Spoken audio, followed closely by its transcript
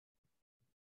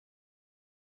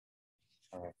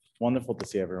Wonderful to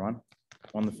see everyone.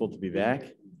 Wonderful to be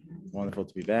back. Wonderful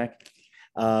to be back.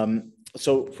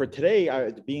 So for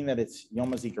today, being that it's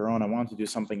Yom HaZikaron, I want to do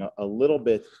something a little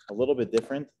bit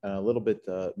different, a little bit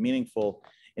meaningful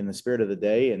in the spirit of the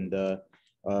day. And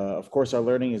of course, our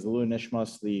learning is the Lu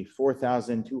Nishmas, the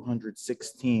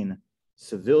 4,216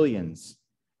 civilians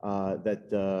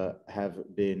that have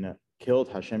been killed,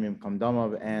 Hashem Yimkam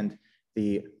Damav, and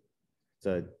the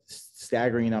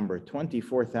staggering number,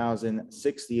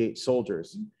 24,068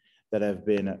 soldiers that have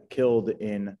been killed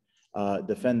in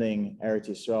defending Eretz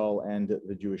Yisrael and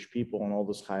the Jewish people, and all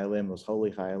those chayalim, those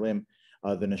holy chayalim.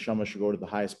 The neshama should go to the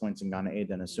highest points in Gan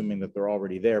Eden, assuming that they're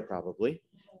already there, probably,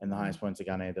 in the highest points of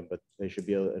Gan Eden, but they should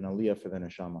be an aliyah for the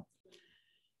neshama.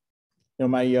 You know,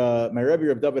 my Rabbi,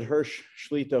 Rabbi David Hirsch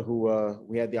Shlita, who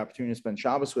we had the opportunity to spend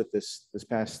Shabbos with this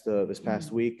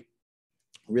past week,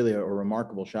 really a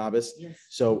remarkable Shabbos. Yes.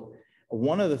 So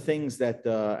one of the things that,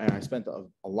 and I spent a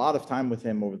lot of time with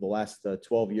him over the last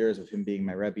 12 years of him being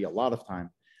my Rebbe, a lot of time.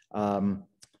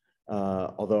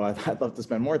 Although I'd love to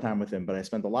spend more time with him, but I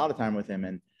spent a lot of time with him.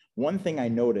 And one thing I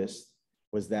noticed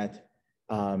was that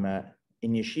in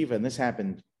yeshiva, and this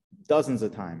happened dozens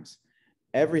of times,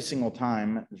 every single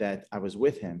time that I was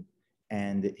with him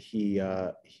and he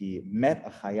met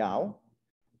a chayal,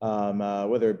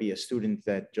 whether it be a student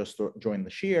that just joined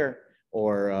the shir,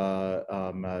 or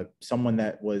someone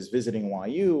that was visiting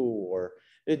YU, or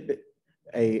a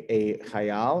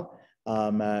chayal,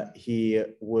 he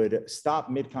would stop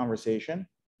mid-conversation,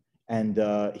 and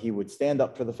he would stand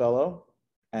up for the fellow,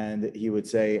 and he would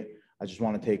say, "I just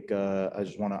want to take, I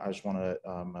just want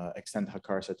to extend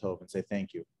Hakar Satov and say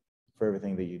thank you for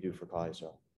everything that you do for Klal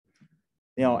Yisrael."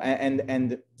 You know,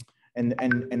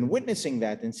 and witnessing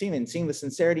that and seeing the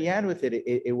sincerity he had with it,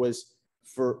 it was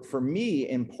for me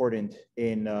important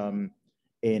in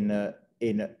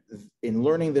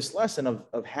learning this lesson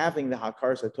of having the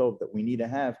Hakar Satov that we need to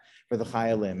have for the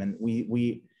Chayalim. And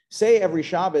we say every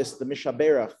Shabbos the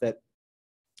Mishaberach that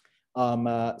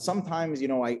sometimes, you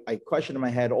know, I question in my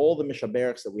head all the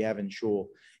Mishaberachs that we have in shul.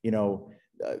 You know,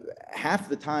 half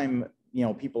the time, you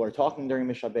know, people are talking during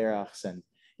Mishaberachs, and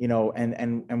you know,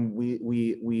 and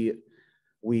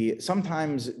we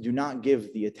sometimes do not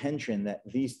give the attention that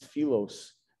these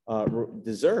tefillos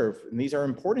deserve. And these are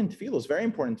important tefillos, very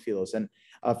important tefillos. And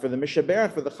for the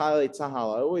Mishaberach, for the Chalei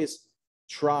Tzahal, I always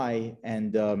try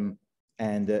and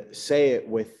say it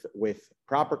with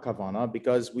proper kavanah,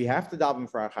 because we have to daven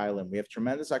for our chayalim. We have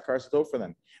tremendous Hakar Satov for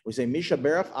them. We say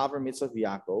Mishaberach Avram Yitzchak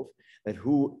Yaakov, that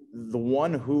the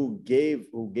one who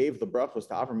gave the brachos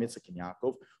to Avram Yitzchak and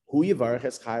Yaakov, hu yivarech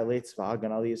es Chalei Tzva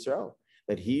Haganah Yisrael,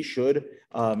 that he should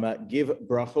give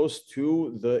brachos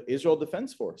to the Israel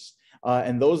Defense Force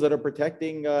and those that are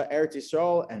protecting Eretz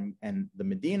Yisrael and the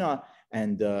Medina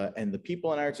and the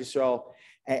people in Eretz Yisrael.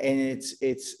 And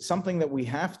it's something that we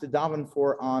have to daven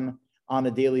for on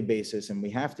a daily basis, and we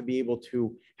have to be able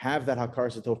to have that Hakar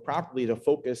Satov properly to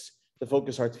focus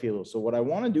our tefillah. So what I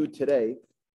want to do today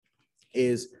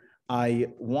is I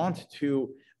want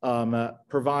to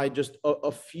provide just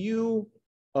a few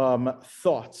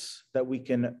thoughts that we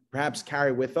can perhaps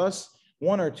carry with us,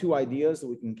 one or two ideas that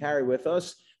we can carry with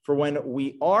us for when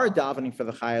we are davening for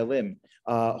the chayalim,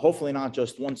 hopefully not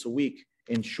just once a week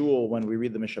in shul when we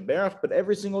read the Mishaberach, but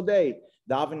every single day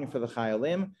davening for the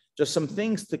chayalim. Just some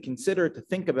things to consider, to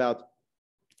think about,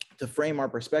 to frame our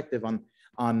perspective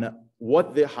on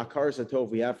what the Hakar Satov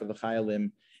we have for the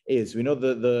chayalim is. We know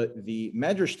the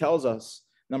Medrash tells us,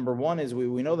 number one is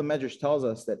we know the Medrash tells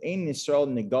us that Ein Yisrael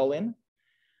Nigalin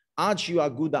Ad Shiu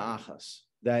Aguda Achas,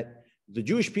 that the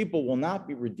Jewish people will not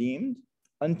be redeemed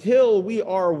until we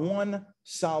are one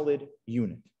solid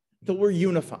unit, until we're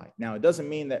unified. Now, it doesn't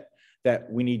mean that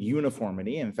we need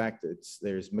uniformity. In fact,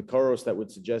 there's Makaros that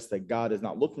would suggest that God is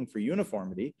not looking for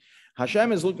uniformity.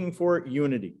 Hashem is looking for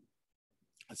unity,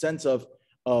 a sense of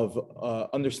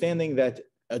understanding that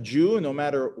a Jew, no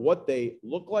matter what they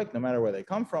look like, no matter where they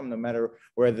come from, no matter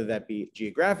whether that be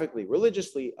geographically,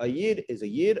 religiously, a Yid is a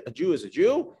Yid, a Jew is a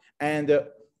Jew, and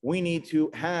we need to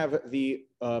have the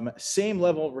same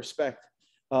level of respect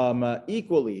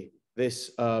equally,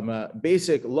 this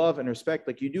basic love and respect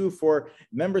like you do for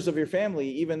members of your family,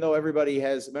 even though everybody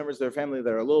has members of their family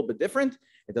that are a little bit different.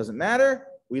 It doesn't matter.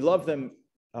 We love them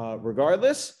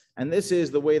regardless, and this is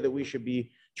the way that we should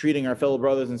be treating our fellow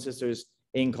brothers and sisters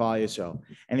in Klal Yisrael.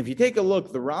 And if you take a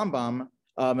look, the Rambam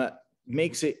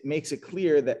makes it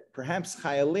clear that perhaps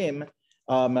Chayalim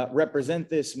represent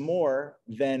this more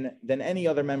than any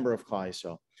other member of Klal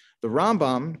Yisrael. The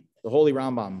Rambam, the Holy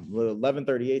Rambam,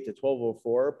 1138 to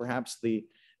 1204, perhaps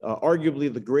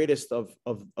arguably the greatest of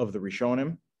the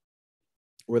Rishonim,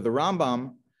 where the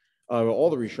Rambam All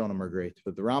the Rishonim are great,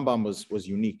 but the Rambam was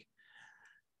unique,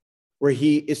 where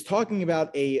he is talking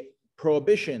about a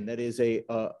prohibition that is it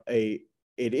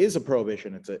is a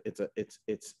prohibition.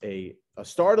 It's a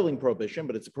startling prohibition,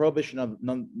 but it's a prohibition of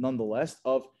nonetheless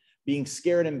of being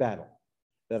scared in battle.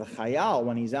 That a chayal,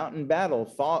 when he's out in battle,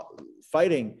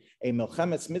 fighting a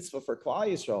milchemetz mitzvah for Klal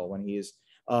Yisrael, when he is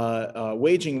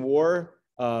waging war,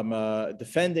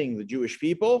 defending the Jewish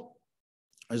people,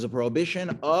 there's a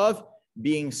prohibition of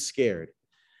being scared.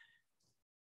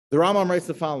 The Rambam writes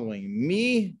the following: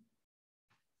 Mi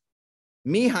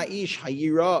ha'ish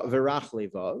hayira v'rach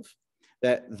levav.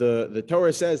 That the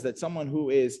Torah says that someone who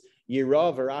is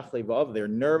yira v'rach levav, they're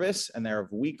nervous and they're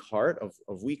of weak heart,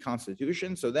 of weak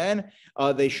constitution. So then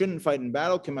they shouldn't fight in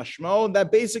battle. Kimashmo,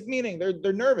 that basic meaning,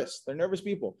 they're nervous. They're nervous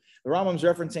people. The Rambam's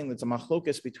referencing that's a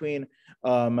machlokas between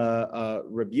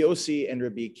Rabbi Yossi and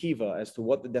Rabbi Akiva as to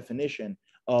what the definition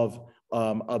of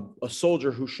a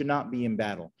soldier who should not be in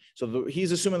battle. So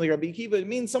he's assuming like Rabbi Akiva, it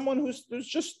means someone who's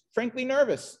just frankly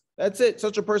nervous. That's it.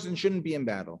 Such a person shouldn't be in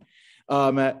battle.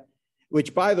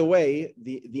 Which, by the way,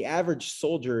 the average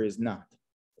soldier is not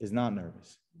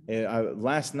nervous.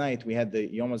 Last night we had the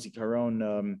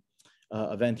HaZikaron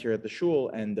event here at the shul,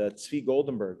 and Tzvi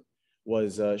Goldenberg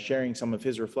was sharing some of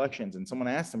his reflections, and someone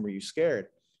asked him, "Were you scared?"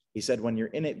 He said, "When you're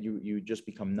in it, you just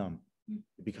become numb.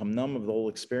 You become numb of the whole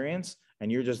experience,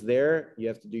 and you're just there. You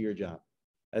have to do your job.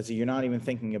 You're not even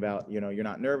thinking about, you're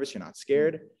not nervous, you're not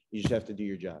scared. You just have to do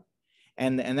your job."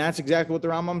 And that's exactly what the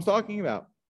Rambam's talking about.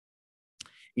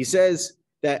 He says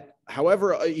that,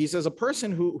 however, a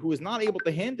person who is not able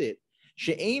to handle it,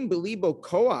 she'ein belibo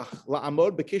koach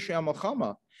la'amod b'kishrei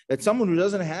ha'milchama, that someone who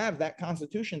doesn't have that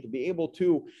constitution to be able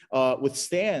to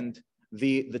withstand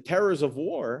the terrors of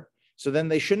war, so then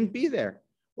they shouldn't be there.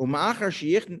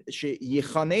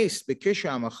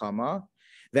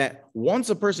 That once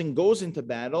a person goes into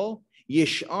battle,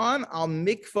 yishan al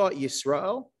mikva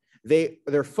Yisrael,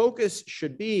 their focus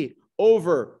should be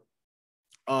over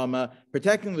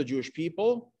protecting the Jewish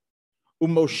people,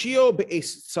 umoshio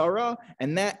be'es tzara,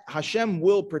 and that Hashem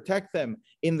will protect them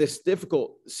in this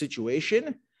difficult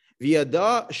situation.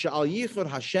 V'yada she'al yichud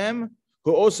Hashem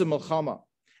hu'osa milchama,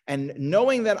 and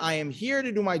knowing that I am here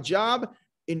to do my job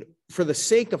for the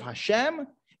sake of Hashem.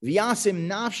 V'yasim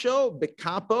nafsho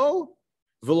bekapo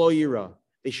v'lo yira.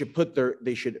 They should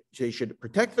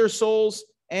protect their souls,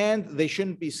 and they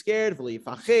shouldn't be scared. And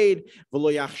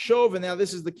now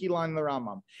this is the key line in the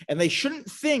Rambam. And they shouldn't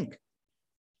think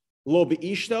lo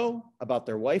be'ishto, about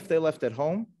their wife they left at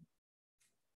home,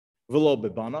 v'lo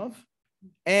be'banav,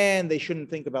 and they shouldn't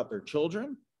think about their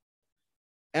children.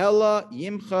 Ella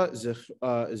yimcha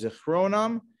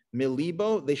zichronam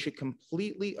milibo, they should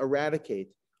completely eradicate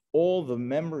all the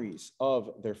memories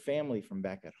of their family from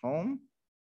back at home.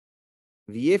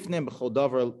 V'yifne b'chol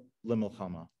davar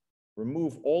lemilchama.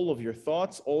 Remove all of your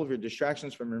thoughts, all of your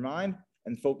distractions from your mind,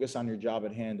 and focus on your job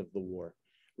at hand of the war.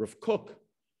 Rav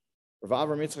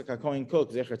Avram Yitzchak HaKohen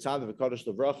Cook, Zecher Tzaddik V'Kadosh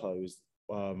Livracha, who was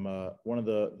one of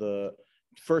the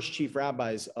first chief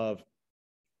rabbis of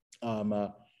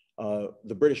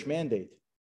the British Mandate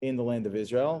in the land of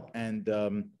Israel, and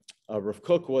Rav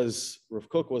Kook was a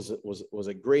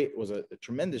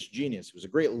tremendous genius. He was a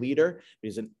great leader.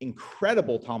 He's an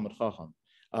incredible Talmud Chacham.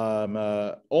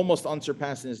 Almost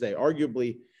unsurpassed in his day,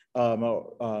 arguably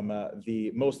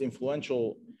the most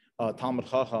influential Talmud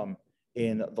Chacham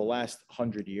in the last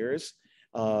 100 years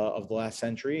of the last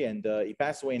century. And he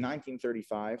passed away in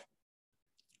 1935.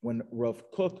 When Rav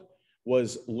Kook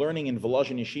was learning in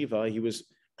Volozhin Yeshiva, he was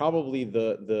probably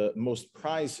the most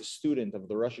prized student of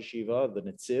the Rosh Yeshiva, the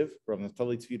Netziv, from the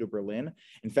Naftali Tzvi of Berlin.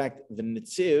 In fact, the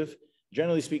Netziv,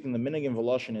 generally speaking, the minhag in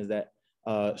Volozhin is that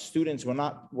students were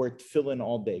not wore tefillin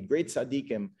all day. Great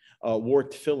tzaddikim wore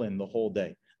tefillin the whole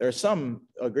day. There are some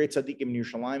great tzaddikim in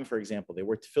Yerushalayim, for example, they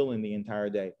wore tefillin the entire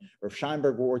day. Rav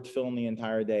Scheinberg wore tefillin the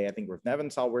entire day. I think Rav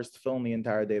Neventhal wears tefillin the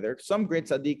entire day. There are some great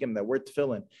tzaddikim that wear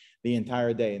tefillin the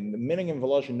entire day. And the minhag in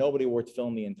Volozhin, nobody wore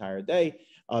tefillin the entire day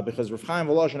because Rav Chaim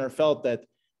Volozhiner felt that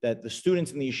the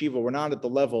students in the yeshiva were not at the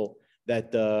level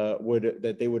that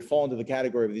they would fall into the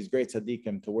category of these great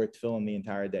tzaddikim to wear tefillin the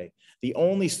entire day. The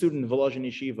only student in Volozhin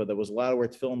Yeshiva that was allowed to wear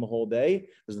tefillin the whole day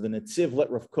was the Netziv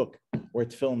let Rav Kook wear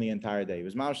tefillin the entire day. He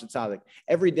was mamash tzaddik.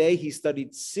 Every day he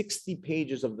studied 60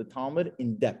 pages of the Talmud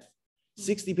in depth.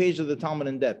 60 pages of the Talmud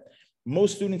in depth.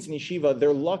 Most students in yeshiva,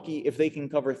 they're lucky if they can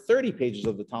cover 30 pages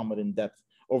of the Talmud in depth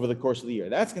over the course of the year.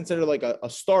 That's considered like a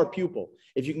star pupil.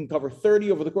 If you can cover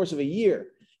 30 over the course of a year,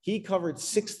 he covered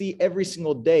 60 every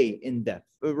single day in depth.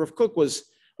 Rav Kook was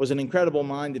an incredible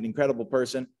mind, an incredible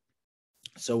person.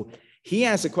 So he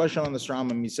asks a question on this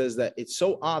Rambam. He says that it's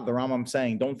so odd, the Rambam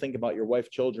saying, don't think about your wife,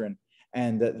 children,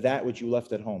 and that which you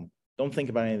left at home. Don't think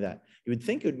about any of that. You would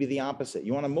think it would be the opposite.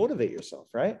 You want to motivate yourself,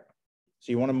 right?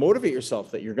 So you want to motivate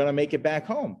yourself that you're going to make it back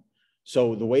home.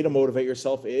 So the way to motivate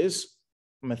yourself is,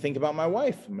 I'm going to think about my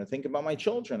wife. I'm going to think about my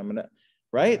children. I'm going to,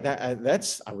 right?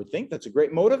 I would think that's a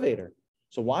great motivator.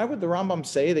 So why would the Rambam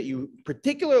say that you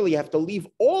particularly have to leave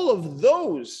all of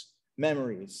those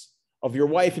memories of your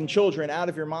wife and children out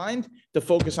of your mind to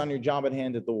focus on your job at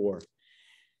hand at the war?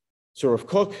 So Rav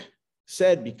Kook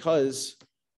said, because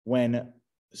when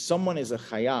someone is a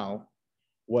chayal,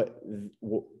 what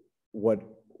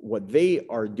they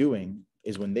are doing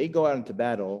is when they go out into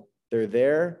battle, they're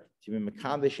there to be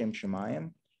mekadeshem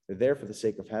shemayim. They're there for the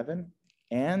sake of heaven.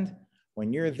 And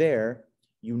when you're there,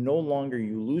 you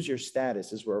lose your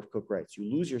status. This is where Rav Kook writes.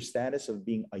 You lose your status of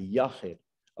being a yachid,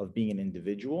 of being an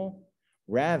individual.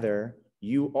 Rather,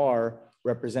 you are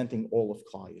representing all of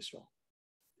Klal Yisrael.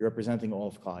 You're representing all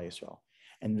of Klal Yisrael.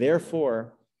 And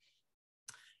therefore,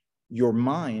 your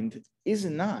mind is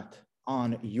not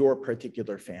on your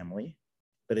particular family,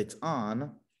 but it's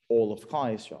on all of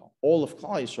Klal Yisrael. All of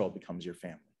Klal Yisrael becomes your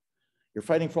family. You're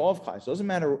fighting for all of Klal Yisrael. It doesn't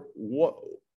matter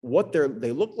what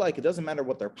they look like. It doesn't matter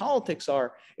what their politics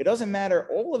are. It doesn't matter.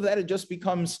 All of that, it just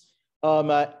becomes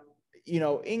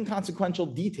inconsequential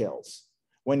details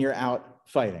when you're out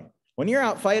fighting. When you're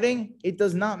out fighting, it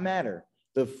does not matter.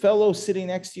 The fellow sitting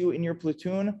next to you in your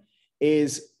platoon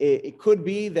it could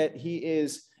be that he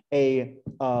is a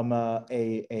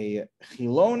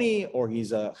Chiloni, or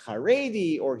he's a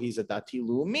Haredi, or he's a Dati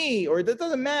Leumi, or that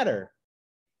doesn't matter.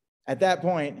 At that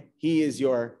point, he's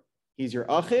your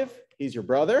achiv, he's your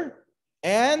brother,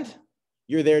 and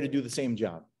you're there to do the same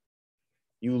job.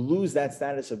 You lose that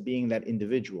status of being that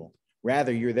individual.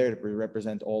 Rather, you're there to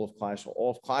represent all of Klal Yisrael. All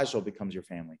of Klal Yisrael becomes your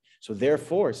family. So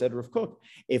therefore, said Rav Kook,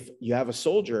 if you have a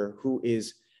soldier who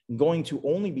is going to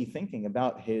only be thinking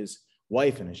about his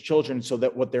wife and his children, so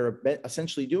that what they're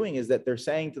essentially doing is that they're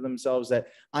saying to themselves that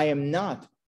I am not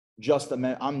just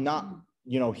I'm not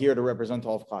here to represent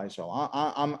all of Klal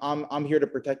Yisrael. I'm here to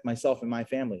protect myself and my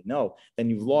family. No, then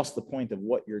you've lost the point of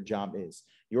what your job is.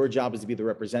 Your job is to be the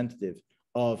representative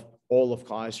of all of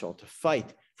Klal Yisrael, to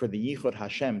fight for the Yichud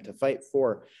Hashem, to fight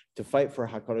for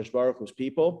HaKadosh Baruch Hu's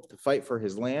people, to fight for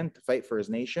his land, to fight for his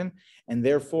nation, and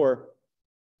therefore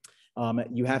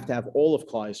you have to have all of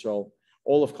Klal Yisrael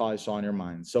on your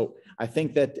mind. So I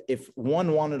think that if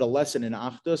one wanted a lesson in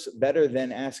Achdus, better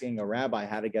than asking a rabbi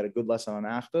how to get a good lesson on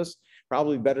Achdus,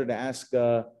 probably better to ask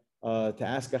a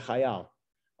Chayal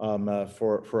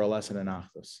for a lesson in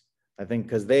Achdus. I think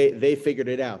because they figured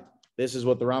it out. This is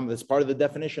what the Rambam. That's part of the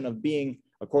definition of being,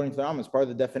 according to the Rambam, it's part of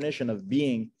the definition of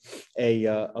being a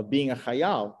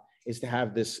Chayal is to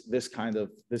have this kind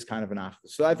of an Achdus.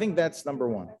 So I think that's number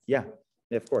one. Yeah,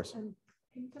 of course. Can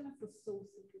you tell us the source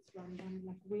of this Rambam?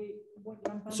 Like what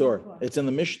Rambam? Sure. It's in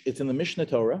the Mishnah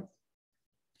Torah,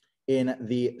 in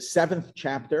the 7th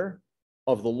chapter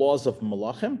of the Laws of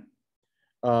Malachim,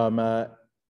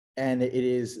 and it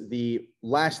is the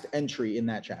last entry in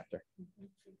that chapter.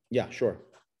 Yeah, sure.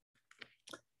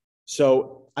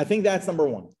 So I think that's number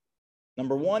one.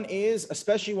 Number one is,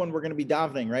 especially when we're going to be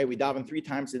davening, right? We daven 3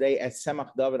 times a day at Semach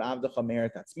David Avdecha Meir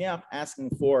Tatzmiach, asking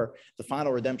for the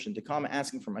final redemption to come,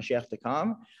 asking for Mashiach to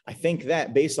come. I think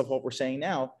that based off what we're saying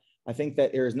now, I think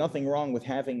that there is nothing wrong with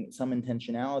having some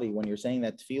intentionality when you're saying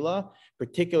that tefillah,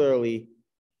 particularly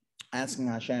asking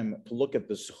Hashem to look at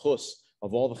the zechus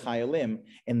of all the chayalim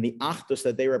and the achdus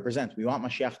that they represent. We want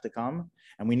Mashiach to come,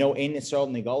 and we know in Yisrael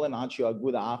Nigalan Achi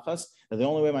Aguda Achas that the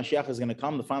only way Mashiach is going to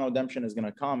come, the final redemption is going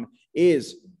to come,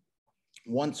 is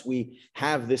once we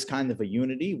have this kind of a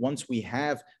unity, once we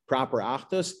have proper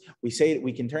achdus, we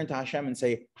can turn to Hashem and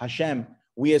say, Hashem,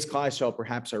 we as Klal Yisrael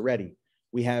perhaps are ready.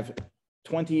 We have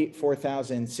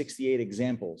 24,068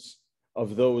 examples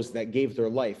of those that gave their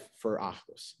life for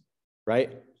achdus,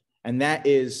 right? And that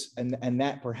is, and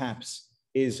that perhaps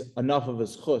is enough of a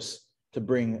zchus to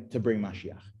bring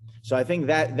Mashiach. So I think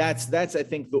that's I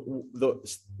think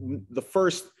the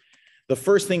first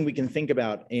thing we can think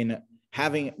about in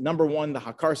having, number one, the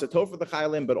hakar satov for the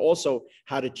chayalim, but also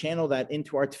how to channel that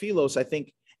into our tefillos, I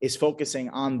think, is focusing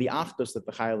on the achdus that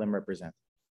the chayalim represent.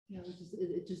 Yeah,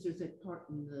 there's that part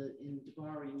in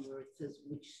Devarim where it says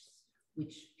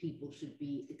which people should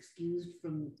be excused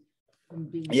from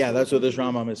being. Yeah, that's what this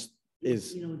Rambam is.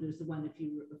 There's the one, if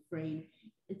you're afraid.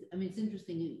 It's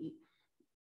interesting.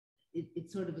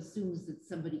 It sort of assumes that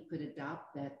somebody could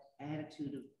adopt that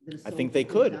attitude of that. I think they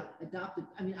could adopt it.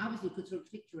 Obviously, you could sort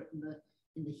of picture it in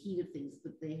the heat of things,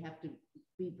 but they have to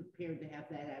be prepared to have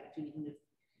that attitude. Even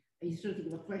if you sort of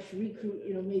think of a fresh recruit,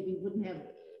 maybe wouldn't have.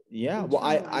 Yeah, well,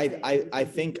 I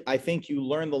think you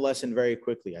learn the lesson very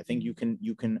quickly. I think you can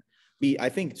I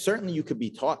think certainly you could be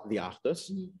taught the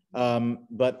Achdus,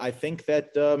 but I think that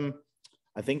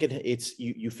I think it's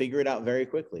you figure it out very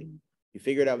quickly. You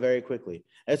figure it out very quickly.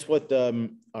 That's what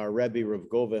our Rabbi Rav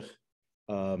Govich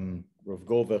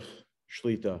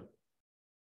Shlita,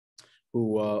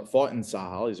 who fought in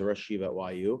Sahel. He's a Rosh Yeshiva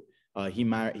at YU. He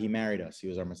married us. He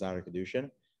was our Masada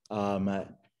Kedushin.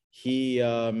 He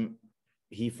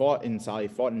fought in Sahel. He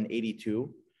fought in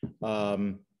 '82.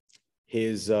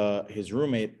 His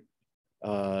roommate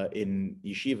in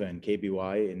yeshiva in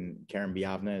KBY in Karen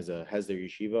Biavna is a Hesder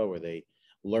yeshiva where they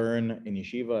learn in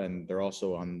yeshiva, and they're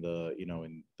also on the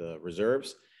in the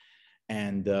reserves.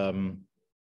 And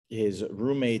his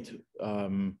roommate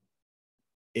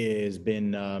has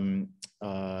been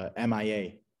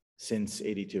MIA since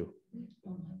 '82.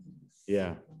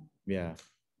 Yeah.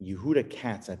 Yehuda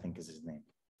Katz, I think, is his name.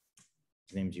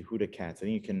 His name's Yehuda Katz. I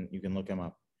think you can look him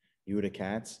up. Yehuda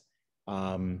Katz.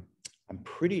 I'm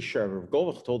pretty sure Rav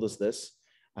Govich told us this,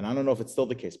 and I don't know if it's still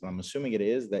the case, but I'm assuming it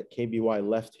is, that KBY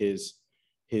left his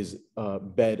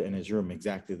bed and his room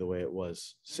exactly the way it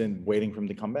was, waiting for him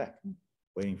to come back.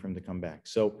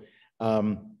 So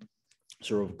Rav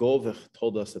Govich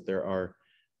told us that there are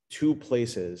two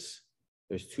places.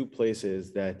 There's two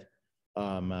places that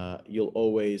you'll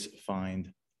always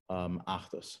find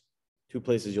Achdus. Two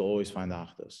places you'll always find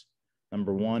Achdus.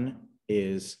 Number one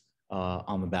is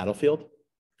on the battlefield.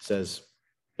 It says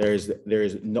there's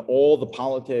all the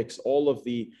politics, all of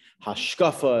the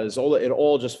hashkafas, it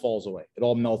all just falls away. It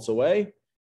all melts away.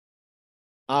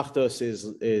 Achdus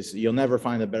is you'll never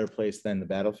find a better place than the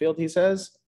battlefield, he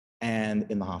says, and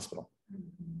in the hospital.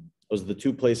 Those are the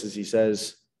two places, he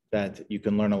says, that you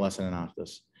can learn a lesson in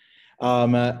Achdus.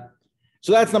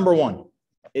 So that's number one,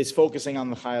 is focusing on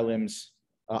the Chayalim's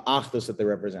Achdus that they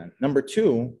represent. Number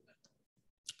two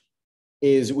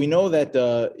is we know that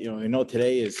we know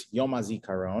today is Yom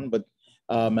HaZikaron, but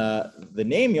the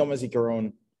name Yom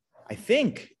HaZikaron, I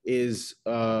think, is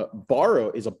a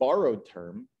borrowed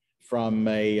term from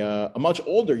a much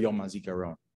older Yom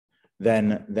HaZikaron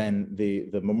than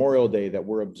the Memorial Day that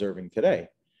we're observing today.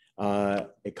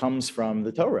 It comes from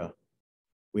the Torah.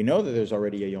 We know that there's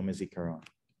already a Yom HaZikaron,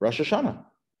 Rosh Hashanah.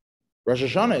 Rosh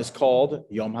Hashanah is called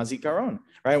Yom HaZikaron,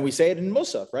 right? And we say it in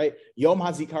Musaf, right? Yom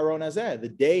HaZikaron Hazeh, the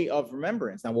day of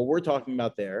remembrance. Now, what we're talking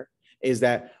about there is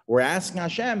that we're asking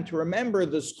Hashem to remember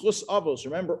the Schus Avos,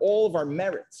 remember all of our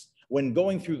merits when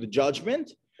going through the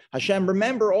judgment. Hashem,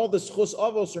 remember all the Schus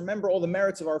Avos, remember all the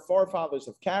merits of our forefathers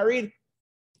have carried,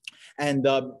 and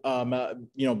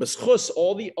B'schus,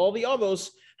 all the Avos.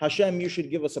 Hashem, you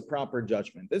should give us a proper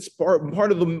judgment. It's part of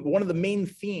one of the main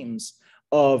themes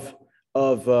of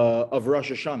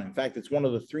Rosh Hashanah. In fact, it's one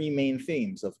of the three main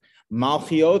themes of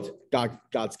Malchiot,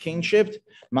 God's kingship.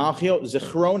 Malchiot,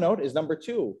 Zichronot is number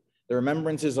two, the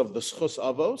remembrances of the Schus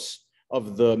Avos,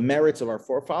 of the merits of our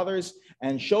forefathers,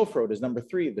 and Shofrot is number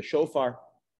three, the shofar,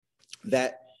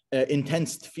 that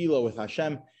intense tefillah with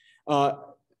Hashem.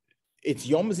 It's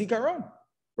Yom HaZikaron.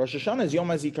 Rosh Hashanah is Yom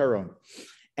HaZikaron.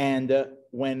 And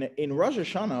when in Rosh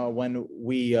Hashanah, when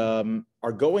we are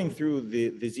going through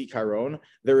the Zikaron,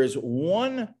 there is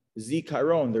one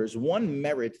Zikaron, there's one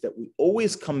merit that we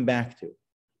always come back to.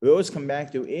 We always come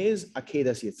back to is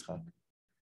Akedas Yitzchak.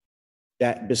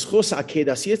 That B'schus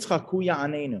Akedas Yitzchak hu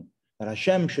ya'anenu. That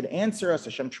Hashem should answer us,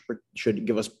 Hashem should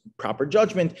give us proper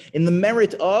judgment in the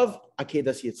merit of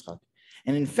Akedas Yitzchak.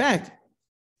 And in fact,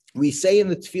 we say in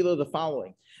the tefillah the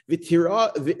following: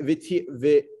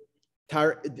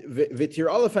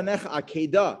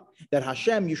 that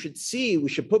Hashem, you should see, we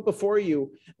should put before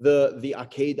you the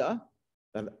Akedah,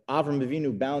 that Avram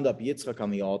Avinu bound up Yitzchak on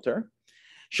the altar.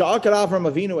 Sha'akar Avram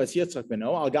Avinu as Yitzchak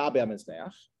beno al gabe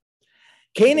hamizbeach.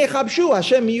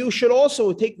 Hashem, you should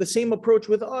also take the same approach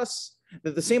with us,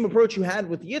 that the same approach you had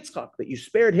with Yitzchak, that you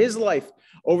spared his life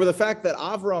over the fact that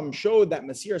Avram showed that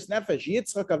Mesiras Nefesh,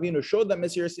 Yitzchak Avinu showed that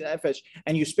Mesiras Nefesh,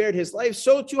 and you spared his life.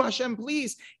 So too, Hashem,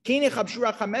 please, Hashem,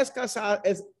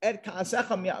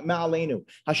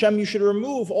 you should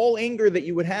remove all anger that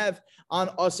you would have on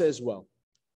us as well.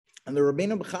 And the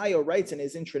Rabbeinu B'chaya writes in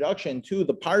his introduction to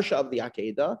the Parsha of the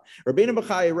Akedah, Rabbeinu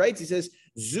B'chaya writes, he says,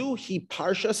 Zuhi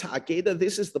Parshas HaAkedah,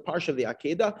 this is the Parsha of the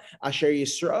Akedah, Asher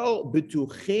Yisrael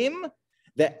B'tuchim,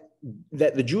 that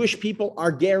the Jewish people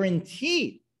are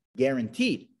guaranteed, Liot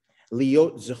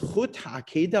Zechut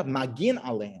HaAkedah Magin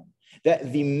Aleim,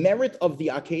 that the merit of the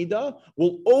Akedah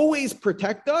will always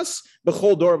protect us,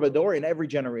 B'chol Dor V'Dor, in every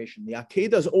generation. The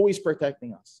Akedah is always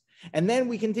protecting us. And then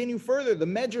we continue further. The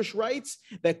Medrash writes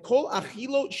that Kol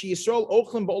Achilot She Yisrael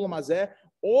Ochlim B'Olam Hazeh,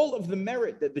 all of the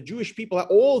merit that the Jewish people,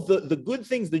 all the good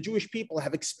things the Jewish people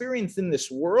have experienced in this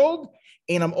world,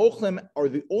 Einam Ochlim, are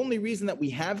the only reason that we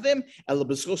have them. Ela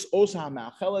b'zchus osa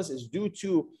ha'ma'acheles is due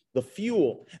to the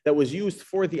fuel that was used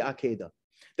for the Akedah.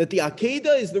 That the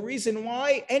Akedah is the reason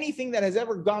why anything that has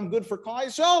ever gone good for Klal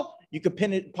Yisrael, you could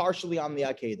pin it partially on the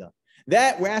Akedah.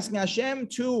 That we're asking Hashem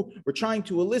to, we're trying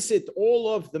to elicit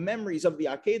all of the memories of the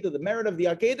Akedah, the merit of the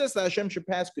Akedah, so that Hashem should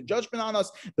pass good judgment on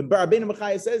us. The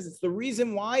Rabbi says it's the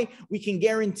reason why we can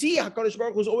guarantee HaKadosh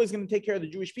Baruch Hu is always going to take care of the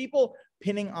Jewish people,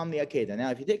 pinning on the Akedah.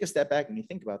 Now, if you take a step back and you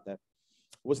think about that, it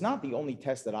was not the only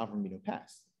test that Avram Avinu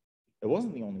passed. It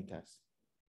wasn't the only test.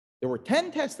 There were 10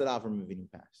 tests that Avram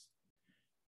Avinu passed.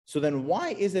 So then why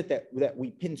is it that we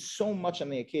pin so much on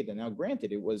the Akedah? Now,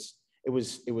 granted, it was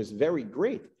very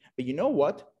great. But you know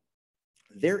what?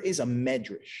 There is a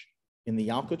medrash in the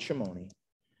Yalkut Shimoni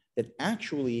that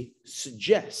actually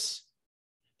suggests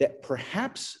that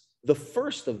perhaps the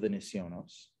first of the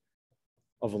Nisyonos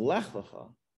of Lech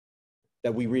Lecha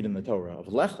that we read in the Torah, of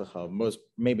Lech Lecha, was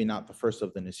maybe not the first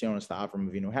of the Nisyonos that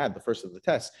Avram Avinu had, the first of the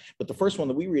tests, but the first one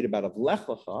that we read about of Lech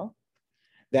Lecha,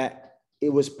 that it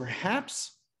was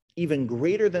perhaps even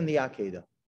greater than the Akedah.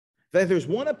 That there's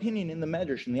one opinion in the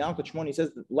medrash in the Yalkut Shimoni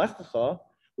says that Lech Lecha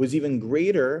was even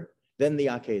greater than the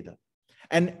Akedah.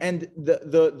 And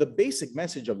the basic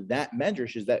message of that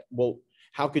medrash is that, well,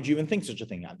 how could you even think such a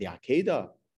thing? The Akedah,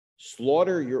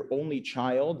 slaughter your only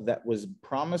child that was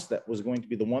promised, that was going to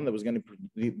be the one that was going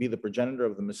to be the progenitor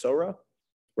of the Mesorah,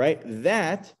 right?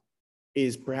 That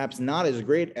is perhaps not as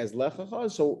great as Lech Lecha.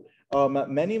 So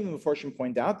many of the Mefarshim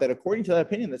point out that according to that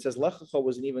opinion that says Lech Lecha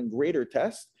was an even greater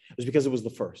test, was because it was the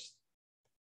first,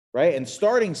 right? And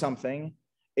starting something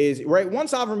is, right,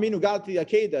 once Avram Avinu got to the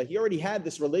Akedah, he already had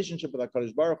this relationship with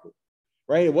HaKadosh Baruch Hu,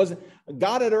 right? It wasn't,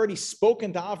 God had already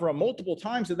spoken to Avram multiple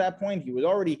times at that point. He was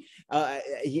already,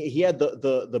 he had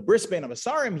the bris bein of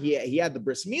Asarim, he had the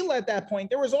bris milah at that point.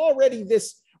 There was already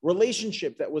this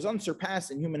relationship that was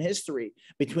unsurpassed in human history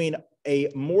between a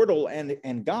mortal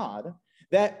and God,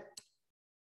 that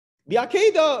the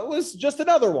Akedah was just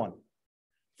another one,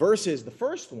 versus the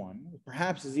first one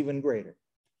perhaps is even greater.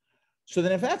 So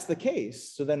then if that's the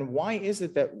case, so then why is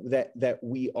it that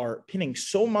we are pinning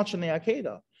so much on the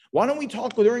Akedah? Why don't we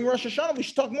talk during Rosh Hashanah? We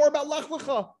should talk more about Lech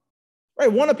Lecha.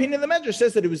 Right? One opinion of the Medrash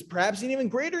says that it was perhaps an even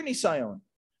greater Nisayon.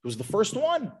 It was the first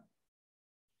one.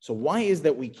 So why is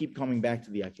that we keep coming back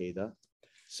to the Akedah?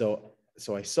 So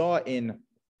I saw in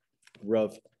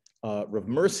Rav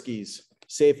Mirsky's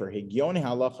Sefer, Higyoni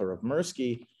Halacha, Rav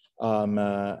Mirsky, and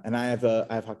I have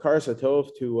Hakaras Hatov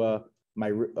to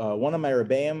one of my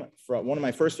Rebbeim, one of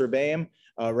my first Rebbeim,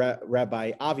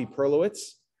 Rabbi Avi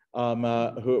Perlowitz,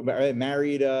 who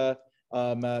married Ezra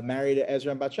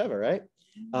and Batsheva, right?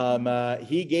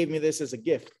 He gave me this as a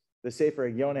gift, the Sefer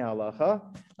Yonei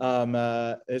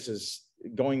Halacha. This is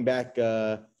going back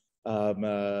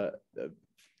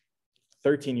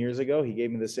 13 years ago. He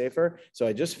gave me the Sefer. So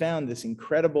I just found this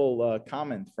incredible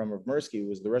comment from Rav Mirsky, who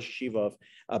was the Rosh Yeshiva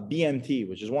of BMT,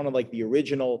 which is one of like the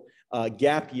original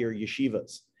gap year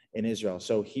yeshivas in Israel.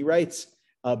 So he writes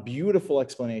a beautiful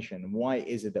explanation. Why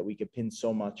is it that we could pin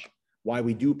so much, why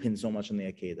we do pin so much on the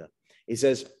Akedah? He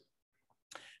says,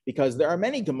 because there are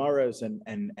many Gemaras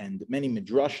and many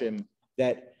Midrashim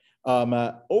that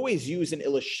always use an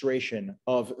illustration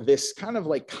of this kind of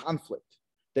like conflict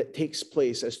that takes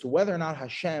place as to whether or not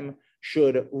Hashem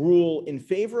should rule in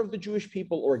favor of the Jewish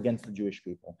people or against the Jewish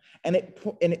people. And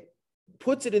it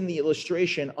puts it in the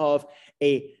illustration of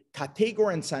a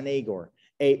kategor and sanegor,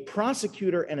 a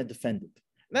prosecutor and a defendant.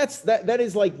 That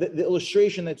is like the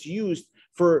illustration that's used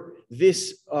for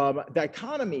this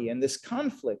dichotomy and this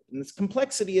conflict and this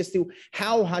complexity as to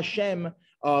how Hashem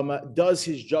does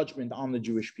his judgment on the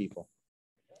Jewish people.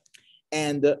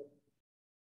 And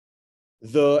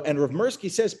Rav Mirsky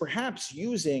says, perhaps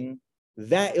using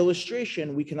that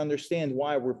illustration, we can understand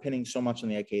why we're pinning so much on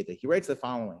the Akedah. He writes the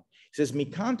following. He says,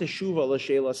 Mikan teshuva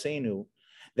l'sheila seinu,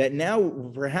 that now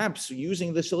perhaps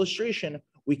using this illustration,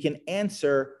 we can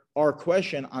answer our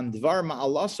question on Dvar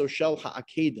Ma'alaso Shel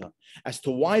HaAkedah, as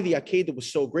to why the Akedah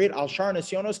was so great, Al Shar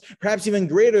Nisyonos, perhaps even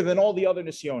greater than all the other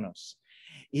Nisyonos.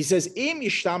 He says,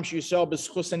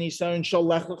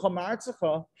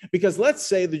 because let's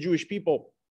say the Jewish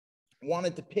people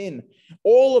wanted to pin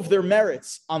all of their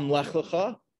merits on Lech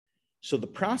Lecha, so the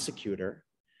prosecutor,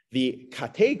 the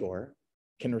kategor,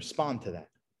 can respond to that.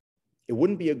 It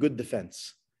wouldn't be a good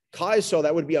defense. So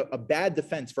that would be a bad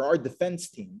defense for our defense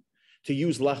team to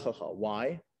use Lech Lecha.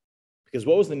 Why? Because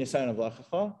what was the nisayon of Lech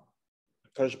Lecha?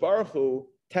 HaKadosh Baruch Hu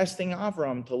testing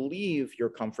Avram to leave your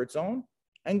comfort zone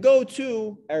and go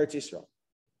to Eretz Yisrael.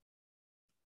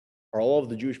 Are all of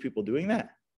the Jewish people doing that?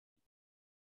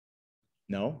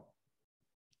 No.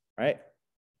 Right?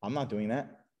 I'm not doing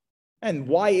that. And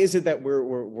why is it that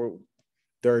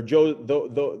there are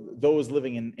those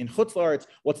living in Chutz La'aretz?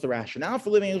 What's the rationale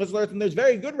for living in Chutz La'aretz? And there's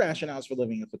very good rationales for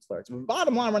living in Chutz La'aretz. But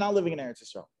bottom line, we're not living in Eretz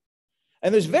Yisrael.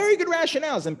 And there's very good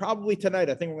rationales. And probably tonight,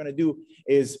 I think we're going to do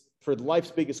is, for life's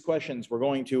biggest questions, we're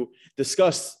going to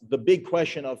discuss the big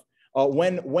question of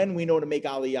when we know to make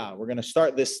Aliyah. We're going to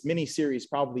start this mini series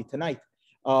probably tonight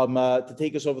to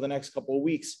take us over the next couple of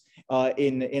weeks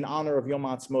in honor of Yom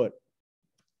HaAtzmaut.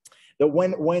 That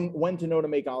when to know to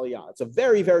make Aliyah. It's a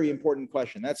very, very important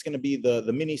question. That's going to be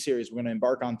the mini series we're going to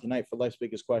embark on tonight for life's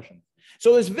biggest question.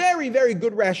 So there's very, very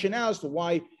good rationales to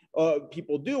why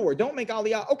people do or don't make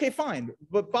Aliyah. Okay, fine.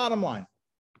 But bottom line,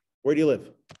 where do you live?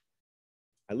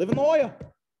 I live in La Jolla.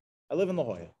 I live in La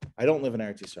Jolla. I don't live in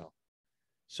Eretz Yisrael.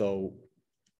 So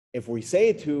if we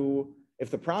say to,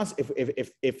 if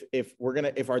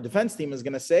our defense team is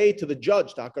gonna say to the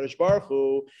judge, to HaKadosh Baruch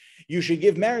Hu, you should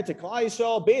give merit to Klal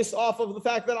Yisrael based off of the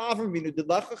fact that Avram Avinu did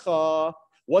lechacha,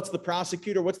 what's the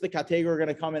prosecutor, what's the category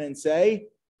gonna come in and say?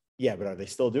 Yeah, but are they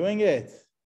still doing it?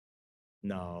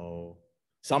 No.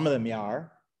 Some of them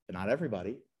are, but not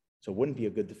everybody. So it wouldn't be a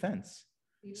good defense.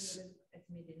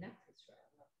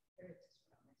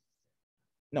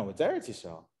 No, it's Eretz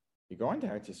Yisrael. You're going to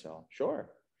Eretz Yisrael, sure.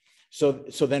 So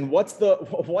then what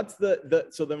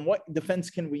defense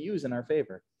can we use in our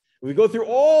favor? If we go through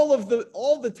all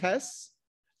the tests,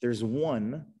 there's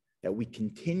one that we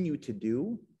continue to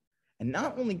do, and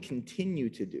not only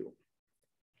continue to do,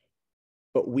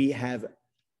 but we have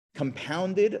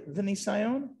compounded the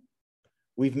Nisayon.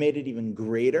 We've made it even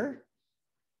greater,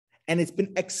 and it's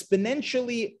been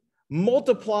exponentially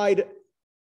multiplied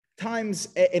times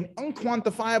an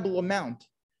unquantifiable amount,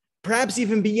 perhaps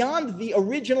even beyond the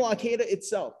original Akedah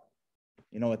itself.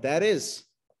 You know what that is?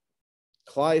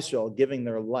 Klal Yisrael giving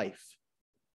their life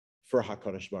for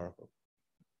HaKadosh Baruch Hu.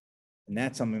 And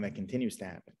that's something that continues to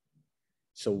happen.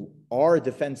 So our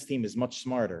defense team is much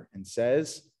smarter and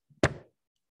says,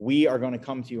 we are going to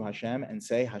come to you, Hashem, and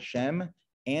say, Hashem,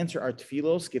 answer our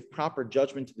tefillos, give proper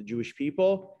judgment to the Jewish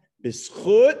people.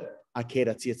 B'schut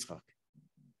Akedat Yitzchak.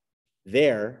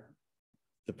 There,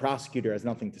 the prosecutor has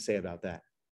nothing to say about that.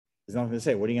 There's nothing to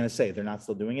say. What are you going to say? They're not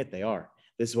still doing it? They are.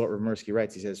 This is what Ramersky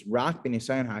writes. He says, Rak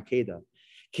b'nisayon ha'akeda,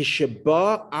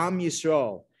 kisheba am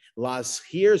Yisrael,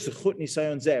 lazhir zechut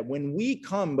nisayon zeh. When we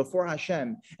come before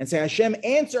Hashem and say, Hashem,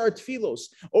 answer our tefillos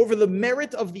over the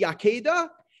merit of the Akedah,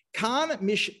 kan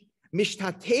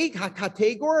mishtateg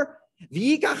ha'kategor,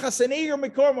 here,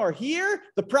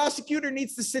 the prosecutor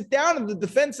needs to sit down and the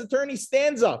defense attorney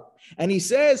stands up and he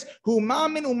says, he says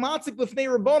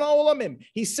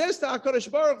to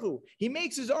HaKadosh Baruch Hu, he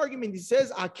makes his argument, he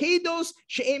says, Akedos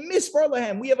she'em misfar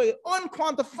lahem. We have an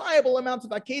unquantifiable amount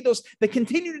of Akedos that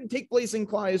continue to take place in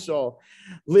Klal Yisrael.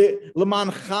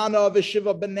 L'man chana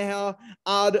v'shiva b'neha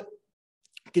ad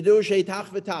kedush eitach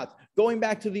v'tat. Going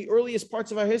back to the earliest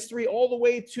parts of our history, all the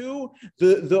way to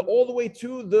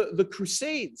the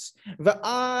Crusades,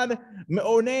 v'ad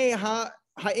me'onei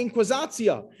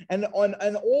ha'inquisitia, and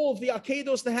all of the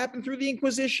Akedos that happened through the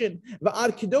Inquisition,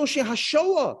 v'ad kedoshei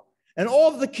ha'shoah, and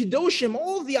all of the kedoshim,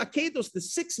 all of the Akedos, the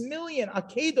 6 million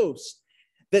Akedos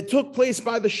that took place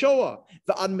by the Shoah,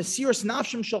 v'ad mesiras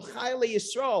nafshim shel chayalei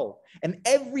Yisrael, and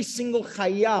every single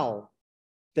chayal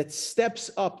that steps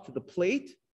up to the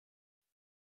plate.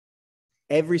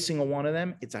 Every single one of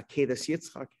them, it's Akedas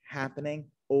Yitzchak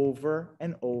happening over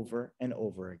and over and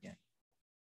over again.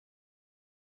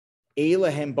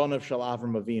 Eilahem banav shel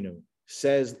Avram Avinu,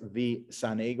 says the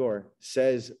Sanegor,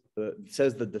 says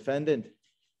the defendant.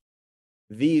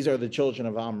 These are the children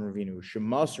of Avram Avinu.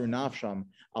 Shemasru nafsham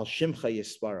al shimcha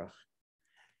yisparach.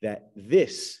 That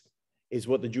this is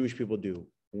what the Jewish people do.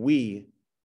 We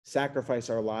sacrifice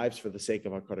our lives for the sake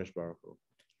of HaKadosh Baruch Hu.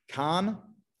 Kan.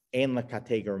 Here, the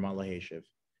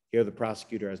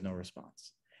prosecutor has no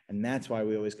response. And that's why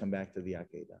we always come back to the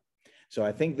Akedah. So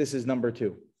I think this is number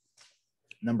 2.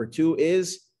 Number 2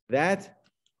 is that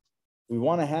we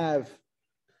want to have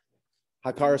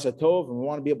Hakaras Hatov, and we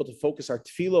want to be able to focus our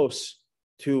tefillos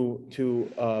to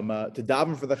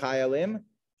daven for the Chayalim.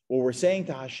 What we're saying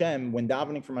to Hashem when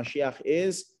davening for Mashiach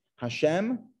is,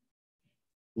 Hashem,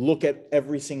 look at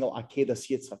every single Akedas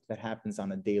Yitzchak that happens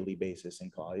on a daily basis in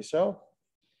Klal Yisrael.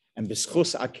 And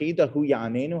b'schus Akedah hu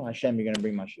ya'anenu, Hashem, you're going to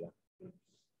bring Mashiach.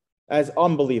 That's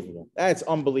unbelievable. That's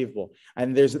unbelievable.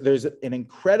 And there's an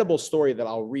incredible story that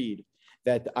I'll read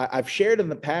that I've shared in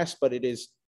the past, but it is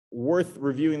worth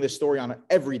reviewing this story on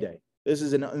every day. This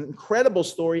is an incredible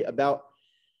story about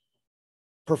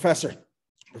Professor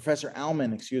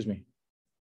Alman,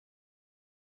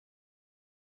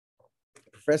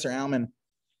 Professor Alman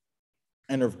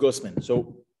and Rav Gusman.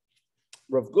 So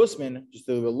Rav Gusman, just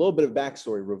a little bit of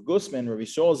backstory. Rav Gusman, Rav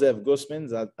Yisrael Zev Gusman,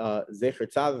 Zecher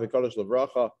Tzav V'Kodesh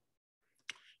L'Vracha,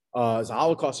 is a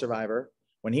Holocaust survivor.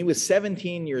 When he was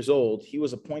 17 years old, he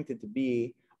was appointed to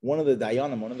be one of the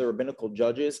Dayanim, one of the rabbinical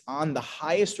judges on the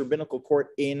highest rabbinical court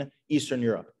in Eastern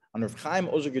Europe, on Rav Chaim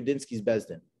Ozer Grudinsky's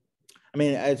Bezdin. I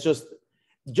mean, it's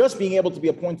just being able to be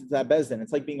appointed to that Bezdin.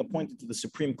 It's like being appointed to the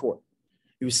Supreme Court.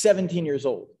 He was 17 years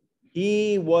old.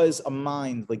 He was a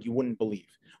mind like you wouldn't believe.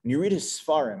 When you read his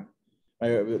Sfarim,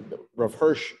 Rav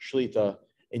Hirsch Shlita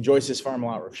enjoys his Sfarim a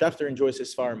lot. Rav Shefter enjoys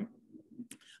his Sfarim.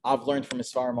 I've learned from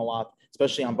his Sfarim a lot,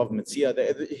 especially on Bava Metzia.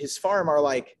 His Sfarim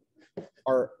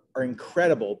are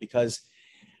incredible because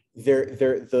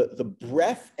the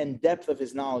breadth and depth of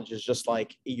his knowledge is just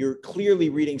like you're clearly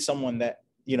reading someone that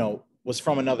was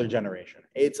from another generation.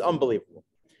 It's unbelievable.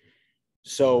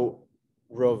 So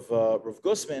Rav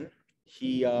Gusman,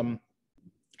 he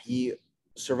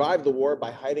survived the war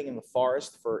by hiding in the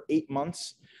forest for 8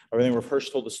 months. I think Rav Hirsch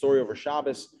told the story over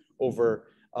Shabbos, over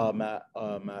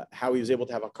how he was able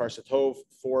to have a karsatov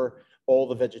for all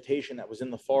the vegetation that was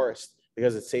in the forest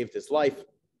because it saved his life.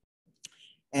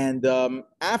 And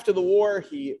after the war,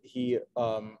 he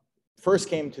first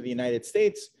came to the United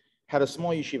States, had a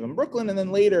small yeshiva in Brooklyn, and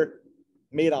then later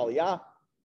made Aliyah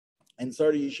and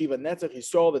started yeshiva Netzach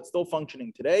Yisrael that's still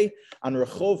functioning today on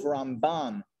Rehov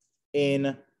Ramban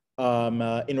in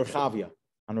Rechavia.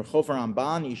 On Rehov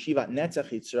Ramban, yeshiva Netzach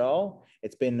Yisrael.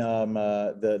 It's been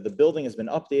the building has been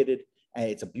updated. And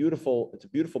it's a beautiful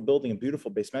building, a beautiful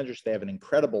base measures. They have an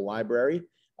incredible library.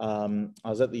 I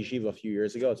was at the yeshiva a few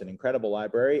years ago. It's an incredible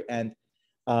library, and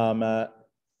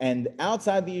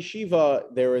outside the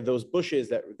yeshiva there were those bushes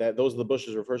those are the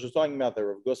bushes Rav Hirsch was talking about that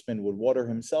Rav Gusman would water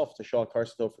himself to show a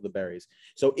karsatov for the berries.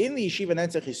 So in the yeshiva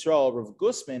Netzach Yisrael, Rav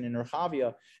Gusman in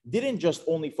Rechavia didn't just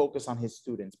only focus on his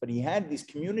students, but he had these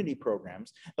community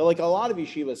programs that, like a lot of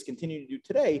yeshivas continue to do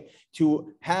today,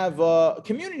 to have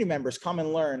community members come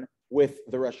and learn with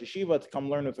the Rosh Yeshiva, to come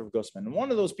learn with Rav Gusman. And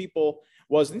one of those people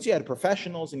was, since you had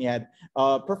professionals and you had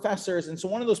professors, and so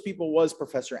one of those people was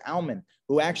Professor Alman,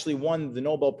 who actually won the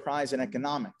Nobel Prize in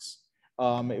economics.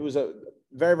 It was a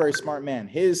very, very smart man.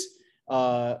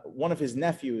 One of his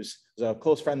nephews was a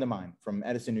close friend of mine from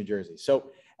Edison, New Jersey.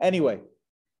 So anyway,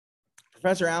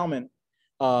 Professor Alman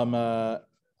and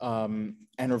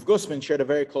Rav Gusman shared a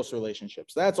very close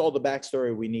relationship. So that's all the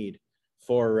backstory we need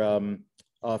for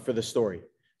the story.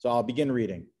 So I'll begin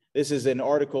reading. This is an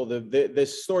article.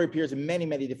 This story appears in many,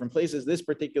 many different places. This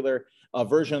particular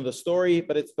version of the story,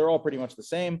 but they're all pretty much the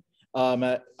same.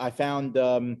 I found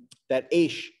that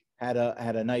Aish had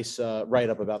a nice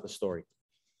write-up about the story.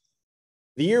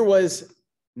 The year was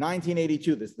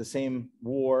 1982. This is the same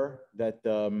war that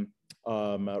Rav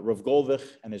Goldvich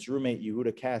and his roommate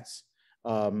Yehuda Katz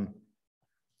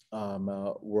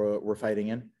were fighting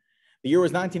in. The year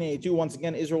was 1982. Once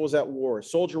again, Israel was at war.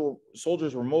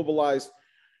 Soldiers were mobilized.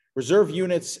 Reserve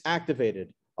units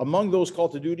activated. Among those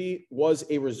called to duty was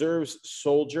a reserves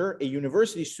soldier, a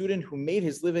university student who made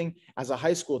his living as a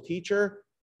high school teacher,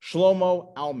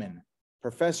 Shlomo Alman,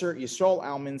 Professor Yisrael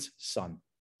Alman's son.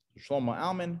 Shlomo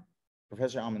Alman,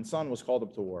 Professor Alman's son, was called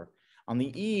up to war. On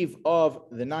the eve of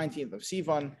the 19th of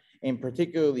Sivan, in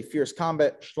particularly fierce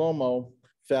combat, Shlomo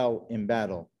fell in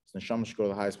battle. It's Neshama Shkor,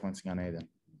 the highest points in Gan Eden.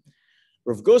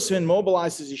 Rav Gusman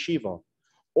mobilized his yeshiva.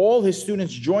 All his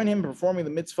students joined him performing the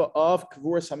mitzvah of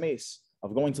Kavuras Hames,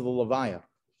 of going to the Levaya.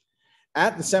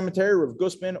 At the cemetery, Rav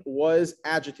Gusman was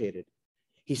agitated.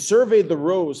 He surveyed the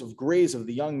rows of graves of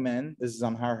the young men. This is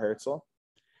on Har Herzl,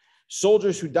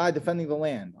 soldiers who died defending the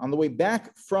land. On the way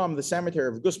back from the cemetery,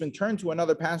 Rav Gusman turned to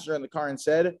another passenger in the car and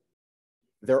said,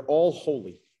 "They're all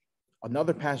holy."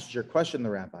 Another passenger questioned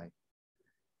the rabbi,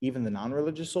 "Even the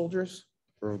non-religious soldiers?"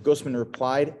 Rav Gusman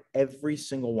replied, "Every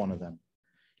single one of them."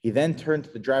 He then turned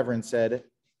to the driver and said,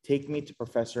 "Take me to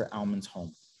Professor Alman's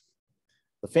home."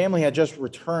 The family had just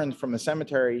returned from the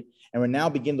cemetery and would now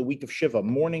begin the week of Shiva,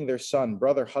 mourning their son,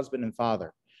 brother, husband, and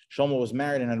father. Shlomo was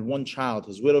married and had one child.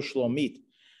 His widow, Shlomit,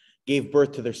 gave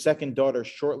birth to their second daughter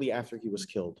shortly after he was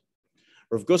killed.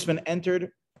 Rav Gusman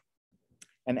entered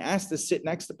and asked to sit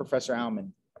next to Professor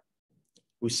Alman,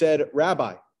 who said,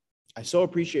 "Rabbi, I so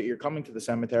appreciate your coming to the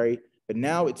cemetery, but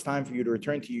now it's time for you to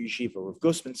return to your yeshiva." Rav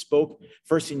Gusman spoke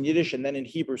first in Yiddish and then in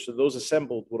Hebrew so those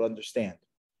assembled would understand.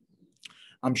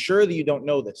 "I'm sure that you don't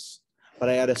know this, but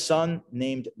I had a son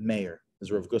named Meir." This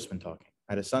is Rav Gusman talking.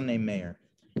 "I had a son named Meir.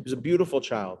 He was a beautiful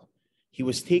child. He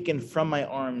was taken from my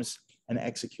arms and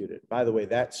executed." By the way,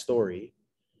 that story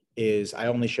is, I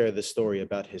only share this story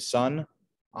about his son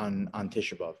on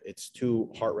Tisha B'Av. It's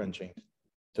too heart-wrenching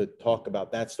to talk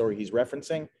about that story he's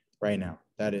referencing right now.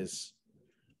 That is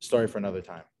a story for another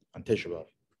time on Tisha B'Av.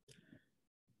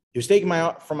 He was taken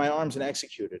from my arms and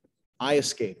executed. I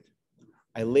escaped.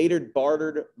 I later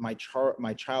bartered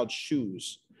my child's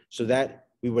shoes so that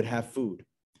we would have food,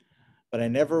 but I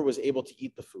never was able to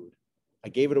eat the food. I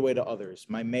gave it away to others.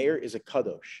 My mayor is a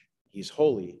kadosh. He's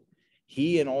holy.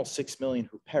 He and all 6 million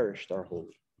who perished are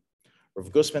holy.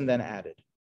 Rav Gusman then added,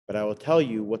 but I will tell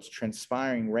you what's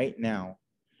transpiring right now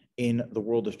in the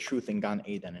world of truth in Gan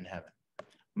Eden in heaven.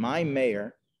 My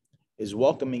mayor is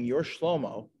welcoming your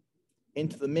Shlomo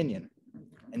into the minyan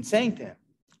and saying to him,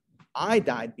 I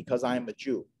died because I am a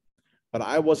Jew, but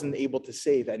I wasn't able to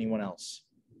save anyone else.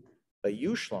 But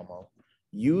you, Shlomo,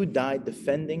 you died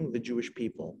defending the Jewish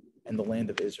people and the land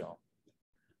of Israel.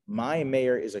 My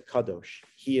mayor is a kadosh.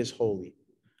 He is holy.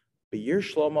 But your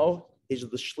Shlomo is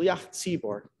the shliach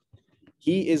tzibor.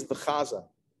 He is the chaza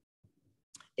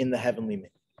in the heavenly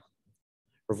minyan.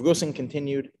 Rav Gusman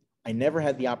continued, I never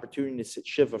had the opportunity to sit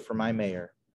shiva for my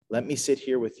mayor. Let me sit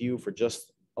here with you for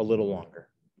just a little longer.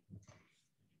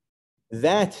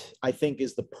 That, I think,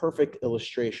 is the perfect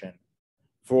illustration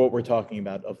for what we're talking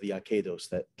about of the Akedos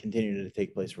that continue to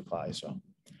take place for Klal Yisrael.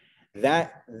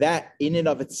 That in and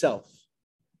of itself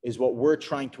is what we're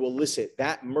trying to elicit.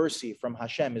 That mercy from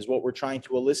Hashem is what we're trying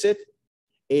to elicit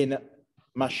in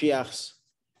Mashiach's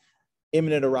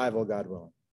imminent arrival, God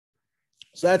willing.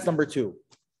 So that's number 2,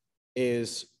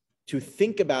 is to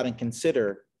think about and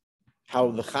consider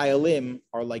how the Chayalim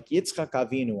are like Yitzchak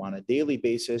Avinu on a daily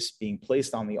basis, being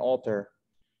placed on the altar,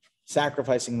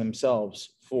 sacrificing themselves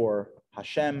for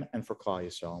Hashem and for Klal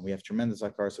Yisrael. And we have tremendous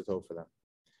Zakar Satov for them.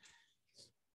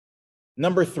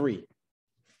 Number 3.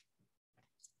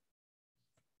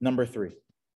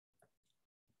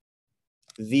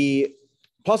 The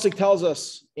Pasuk tells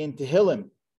us in Tehillim,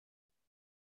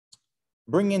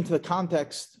 bring into the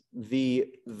context the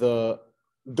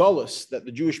Gullus that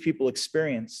the Jewish people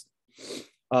experienced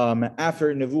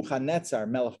after Nebuchadnezzar,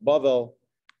 Melech Bavel,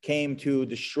 came to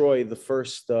destroy the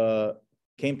first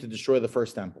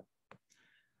temple.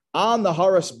 On the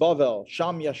Haras Bavel,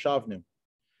 Sham Yashavnu,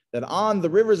 that on the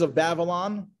rivers of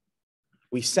Babylon,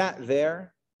 we sat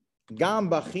there, Gam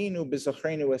Bachinu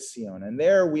B'Zachrenu Es Zion, and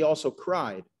there we also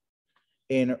cried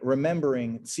in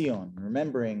remembering Zion,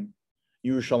 remembering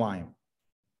Yerushalayim.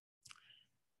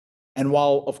 And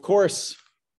while, of course,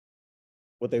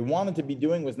 what they wanted to be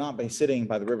doing was not by sitting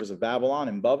by the rivers of Babylon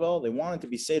and Bavel, they wanted to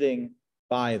be sitting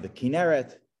by the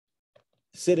Kinneret,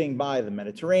 sitting by the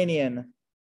Mediterranean,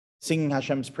 singing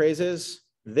Hashem's praises.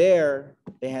 There,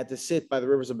 they had to sit by the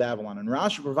rivers of Babylon. And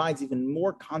Rashi provides even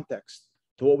more context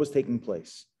to what was taking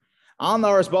place. On the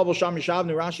Aras Babel Sham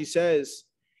Yishavnu, Rashi says,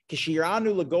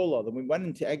 Kishiranu Lagola, that we went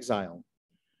into exile.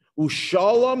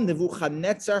 Ushalom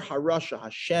Nebuchadnezzar Harasha,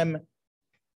 Hashem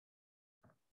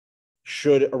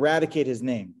should eradicate his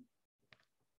name.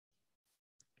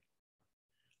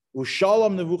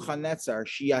 Ushalom Nebuchadnezzar,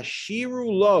 Shiashiru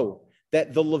Lo,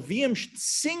 that the Levium should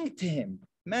sing to him.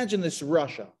 Imagine this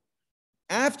Russia.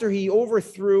 After he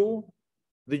overthrew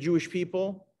the Jewish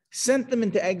people, sent them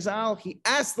into exile, he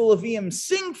asked the Levium,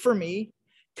 sing for me,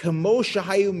 Kamo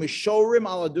Shahayu Mishorim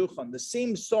Aladuchan, the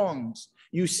same songs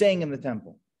you sang in the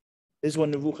temple. This is what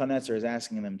Nebuchadnezzar is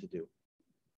asking them to do.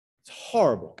 It's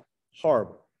horrible,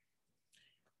 horrible.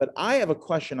 But I have a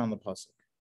question on the pasuk.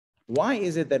 Why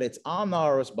is it that it's on the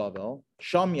Aros Bavel,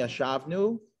 Sham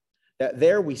Yashavnu, that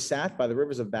there we sat by the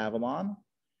rivers of Babylon,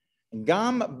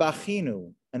 Gam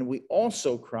Bachinu, and we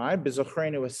also cried,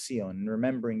 B'Zachrenu Es Zion,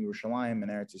 remembering Yerushalayim and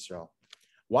Eretz Yisrael.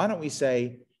 Why don't we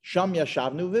say, Sham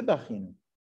Yashavnu V'Bachinu?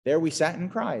 There we sat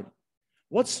and cried.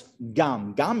 What's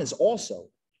Gam? Gam is also.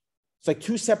 It's like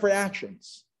 2 separate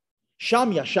actions.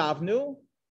 Sham Yashavnu,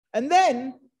 and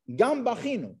then Gam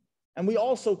Bachinu. And we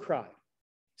also cried,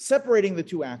 separating the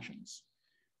 2 actions.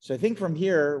 So I think from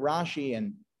here, Rashi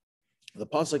and the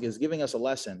Pasuk is giving us a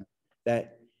lesson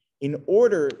that in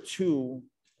order to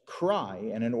cry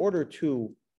and in order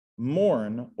to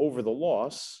mourn over the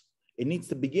loss, it needs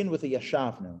to begin with a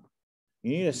Yashavnu.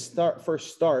 You need to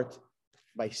first start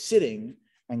by sitting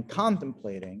and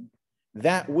contemplating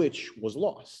that which was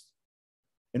lost.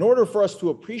 In order for us to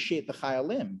appreciate the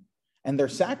Chayalim and their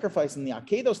sacrifice and the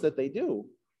Akedos that they do,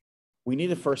 we need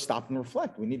to first stop and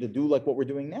reflect. We need to do like what we're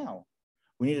doing now.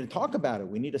 We need to talk about it.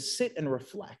 We need to sit and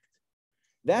reflect.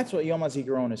 That's what Yom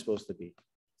HaZikaron is supposed to be.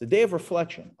 The day of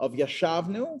reflection, of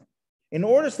Yashavnu, in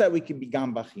order so that we can be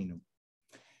Gam Bachinu.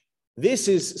 This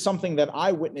is something that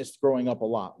I witnessed growing up a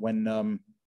lot. When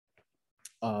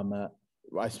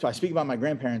I speak about my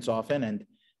grandparents often, and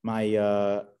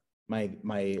my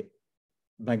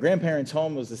grandparents'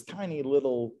 home was this tiny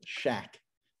little shack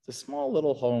It's a small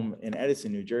little home in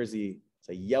Edison, New Jersey. It's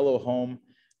a yellow home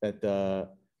that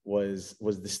was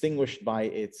distinguished by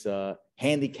its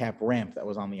handicap ramp that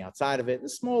was on the outside of it. A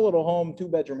small little home,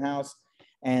 2-bedroom house.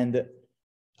 And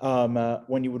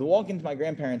when you would walk into my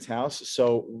grandparents' house,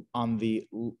 so on the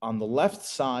left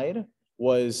side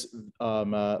was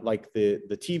like the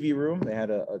TV room. They had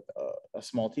a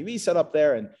small TV set up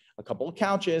there and a couple of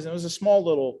couches. And it was a small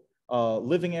little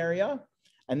living area.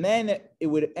 And then it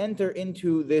would enter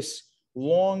into this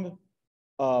long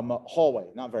hallway,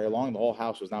 not very long. The whole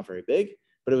house was not very big,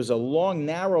 but it was a long,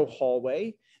 narrow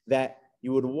hallway that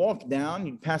you would walk down.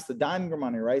 You'd pass the dining room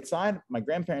on your right side. My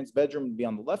grandparents' bedroom would be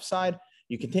on the left side.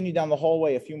 You continue down the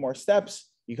hallway a few more steps.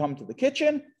 You come to the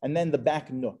kitchen and then the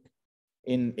back nook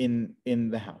in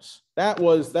the house.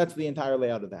 That's the entire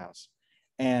layout of the house.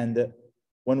 And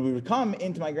when we would come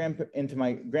into my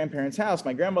grandparents' house,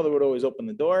 my grandmother would always open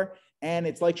the door, and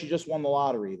it's like she just won the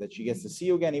lottery, that she gets to see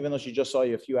you again, even though she just saw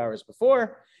you a few hours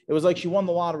before. It was like she won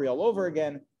the lottery all over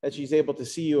again, that she's able to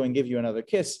see you and give you another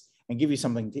kiss and give you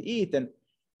something to eat. And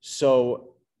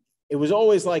so it was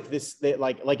always like this,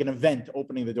 like an event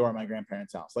opening the door at my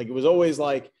grandparents' house. Like it was always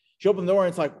like she opened the door and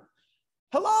it's like,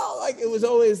 hello, like it was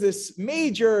always this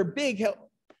major big help.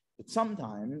 But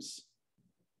sometimes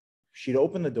she'd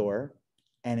open the door,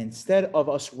 and instead of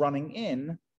us running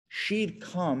in, she'd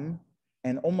come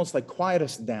and almost like quiet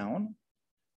us down.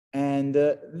 And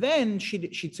then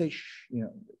she'd say, shh,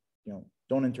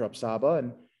 don't interrupt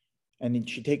Saba. And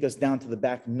she'd take us down to the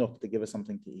back nook to give us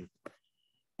something to eat.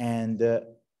 And,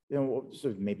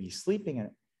 sort of maybe sleeping in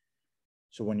it.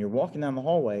 So when you're walking down the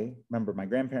hallway, remember my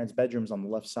grandparents' bedroom's on the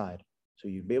left side. So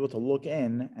you'd be able to look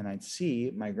in, and I'd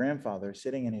see my grandfather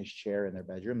sitting in his chair in their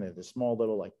bedroom. They have this small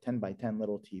little, like 10 by 10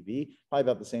 little TV, probably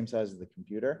about the same size as the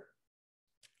computer.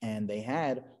 And they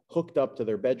had hooked up to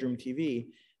their bedroom TV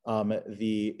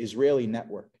the Israeli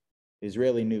network,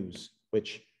 Israeli news,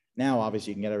 which now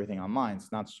obviously you can get everything online.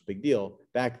 It's not such a big deal.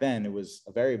 Back then, it was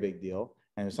a very big deal.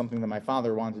 And it was something that my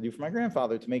father wanted to do for my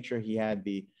grandfather to make sure he had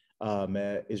the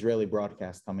Israeli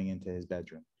broadcast coming into his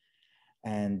bedroom.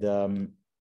 And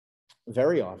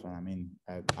very often, I mean,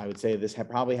 I would say this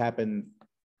probably happened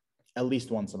at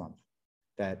least once a month,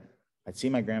 that I'd see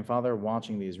my grandfather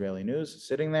watching the Israeli news,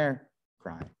 sitting there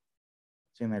crying.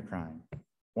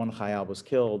 One Chayal was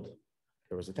killed.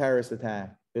 There was a terrorist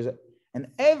attack. And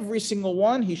every single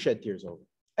one, he shed tears over.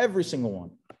 Every single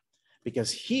one.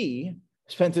 Because he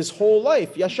spent his whole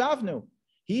life, Yashavnu.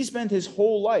 He spent his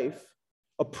whole life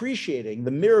appreciating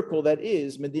the miracle that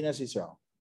is Medinas Yisrael.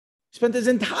 Spent his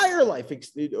entire life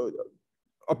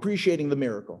appreciating the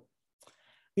miracle.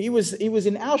 He was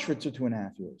in Auschwitz for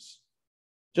 2.5 years,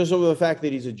 just over the fact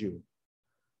that he's a Jew.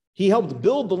 He helped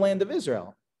build the land of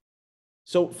Israel.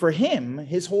 So for him,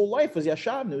 his whole life was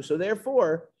Yashavnu. So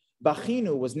therefore,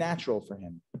 Bachinu was natural for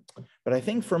him. But I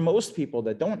think for most people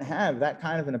that don't have that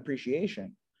kind of an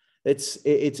appreciation,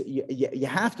 you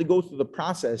have to go through the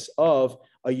process of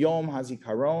a Yom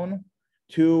HaZikaron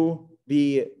to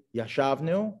be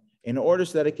Yashavnu, in order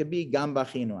so that it could be Gam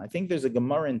Bachinu. I think there's a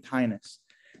Gemara in Tainus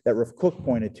that Rav Kook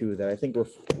pointed to that I think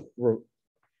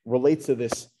relates to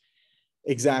this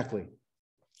exactly,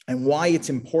 and why it's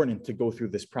important to go through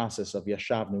this process of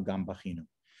Yashavnu Gam Bachinu,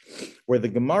 where the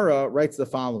Gemara writes the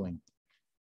following.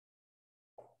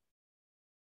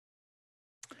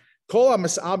 Kol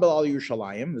HaMis'abel al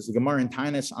Yerushalayim, there's a Gemara in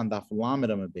Tainus on Daf Lamed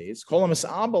Amud Beis. Kol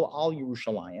HaMis'abel al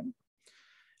Yerushalayim,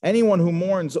 anyone who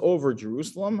mourns over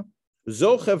Jerusalem,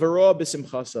 Zoche v'roa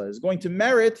b'simchasa, is going to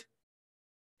merit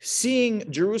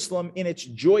seeing Jerusalem in its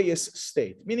joyous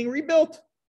state, meaning rebuilt.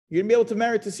 You're going to be able to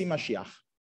merit to see Mashiach.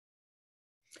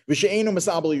 V'she'enu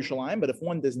mis'abel Yerushalayim, but if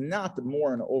one does not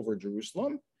mourn over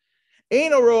Jerusalem,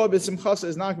 eino roa b'simchasa,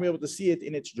 is not going to be able to see it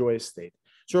in its joyous state.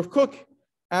 So Rav Kook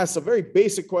asks a very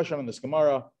basic question on this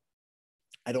Gemara.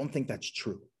 I don't think that's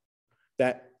true.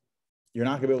 That you're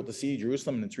not going to be able to see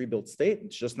Jerusalem in its rebuilt state.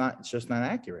 It's just not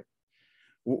accurate.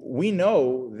 We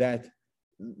know that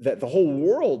the whole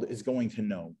world is going to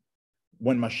know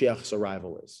when Mashiach's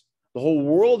arrival is. The whole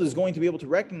world is going to be able to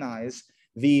recognize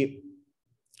the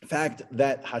fact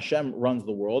that Hashem runs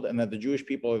the world and that the Jewish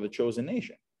people are the chosen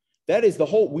nation. That is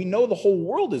we know the whole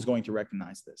world is going to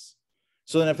recognize this.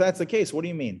 So then if that's the case, what do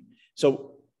you mean?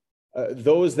 So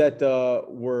those that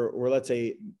were, let's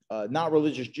say, not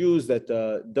religious Jews that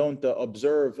don't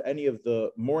observe any of the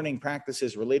mourning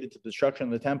practices related to the destruction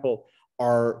of the temple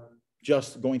are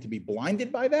just going to be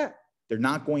blinded by that. They're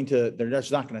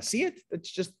just not going to see it.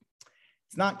 It's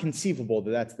not conceivable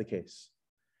that that's the case.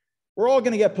 We're all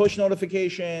going to get push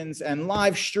notifications and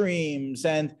live streams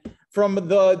and from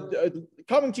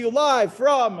coming to you live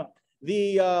from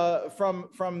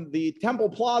the Temple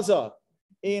Plaza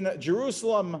in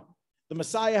Jerusalem, the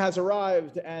Messiah has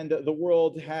arrived and the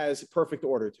world has perfect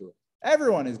order to it.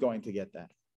 Everyone is going to get that,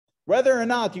 whether or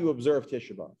not you observe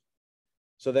Tisha B'Av.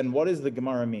 So then what does the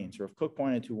Gemara mean? So Rav Kook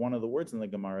pointed to one of the words in the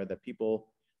Gemara that people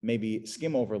maybe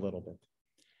skim over a little bit.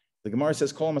 The Gemara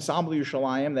says, Kol Masabel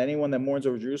Yerushalayim, that anyone that mourns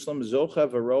over Jerusalem, Zocha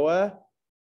V'roa,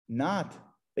 not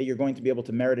that you're going to be able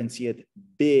to merit and see it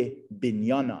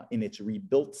binyana, in its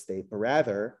rebuilt state, but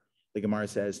rather, the Gemara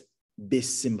says,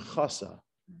 bisimchasa,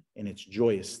 in its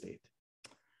joyous state.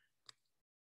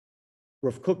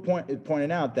 Rav Kook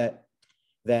pointed out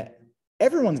that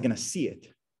everyone's going to see it.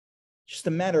 It's just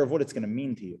a matter of what it's going to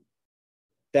mean to you.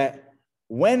 That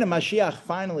when Mashiach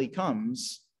finally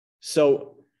comes,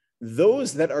 so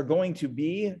those that are going to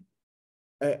be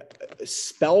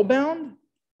spellbound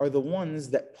are the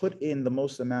ones that put in the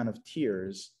most amount of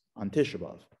tears on Tisha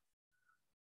B'Av.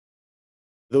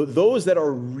 Those that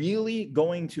are really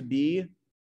going to be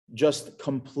just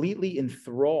completely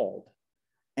enthralled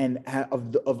and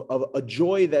of a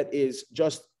joy that is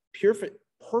just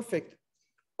perfect,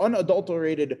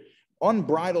 unadulterated,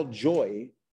 unbridled joy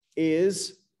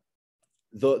is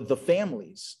the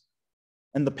families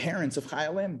and the parents of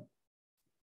Chayalim,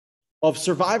 of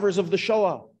survivors of the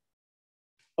Shoah,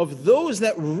 of those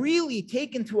that really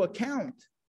take into account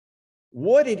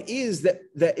what it is that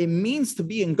it means to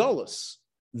be in Galus.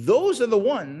 Those are the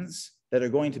ones that are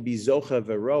going to be Zocha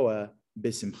V'roa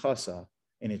B'simchasa,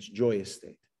 in its joyous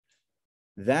state.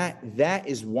 That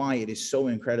is why it is so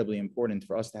incredibly important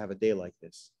for us to have a day like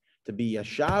this, to be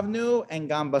Yashavnu and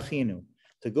Gam Bachinu,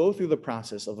 to go through the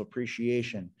process of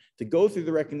appreciation, to go through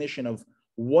the recognition of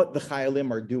what the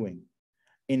Chayalim are doing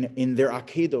in their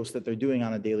akedos that they're doing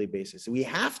on a daily basis. We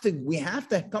have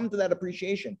to come to that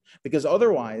appreciation, because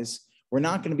otherwise we're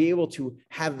not going to be able to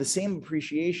have the same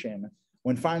appreciation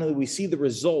when finally we see the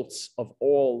results of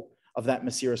all of that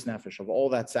Mesiras Nefesh, of all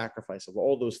that sacrifice, of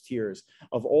all those tears,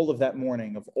 of all of that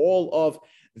mourning, of all of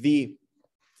the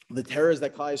terrors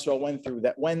that Klal Yisrael went through,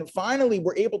 that when finally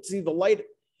we're able to see the light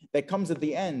that comes at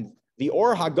the end, the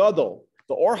Or HaGadol,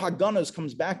 the Or HaGanos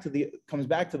comes back to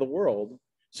the world.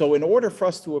 So in order for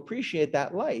us to appreciate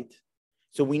that light,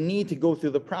 so we need to go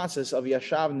through the process of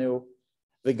Yashavnu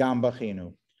V'gam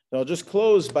Bachinu. So I'll just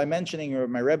close by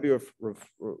mentioning my Rabbi, Rav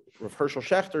Hershel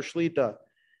Shechter Shlita,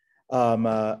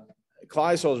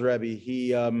 Klal Yisrael's Rabbi.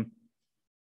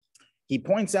 He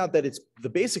points out that it's the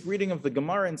basic reading of the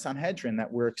Gemara in Sanhedrin that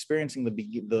we're experiencing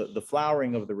the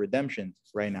flowering of the redemption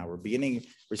right now.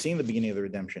 We're seeing the beginning of the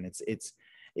redemption.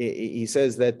 He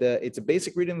says that it's a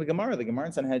basic reading of the Gemara. The Gemara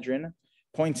in Sanhedrin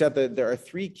points out that there are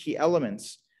three key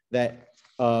elements that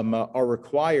are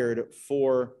required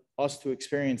for us to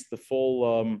experience the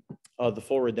full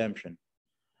redemption.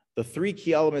 The three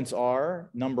key elements are,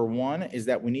 number one is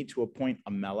that we need to appoint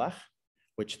a melech,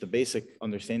 which the basic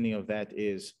understanding of that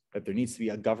is that there needs to be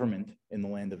a government in the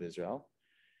land of Israel.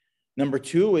 Number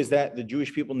two is that the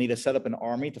Jewish people need to set up an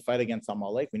army to fight against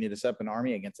Amalek. We need to set up an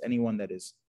army against anyone that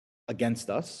is against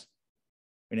us.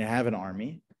 We need to have an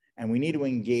army. And we need to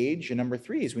engage, and number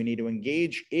three is we need to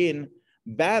engage in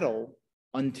battle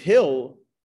until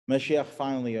Mashiach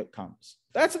finally comes.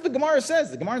 That's what the Gemara says.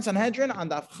 The Gemara in Sanhedrin on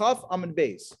Daf Chav Amud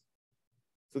Beis.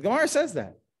 So the Gemara says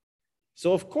that.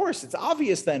 So of course, it's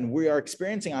obvious then we are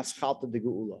experiencing Aschalta de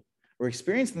Geula. We're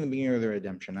experiencing the beginning of the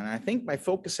redemption. And I think by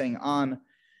focusing on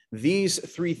these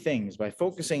three things, by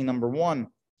focusing, number one,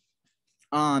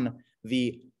 on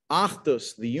the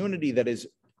Achdus, the unity that is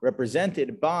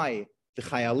represented by the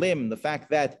Chayalim, the fact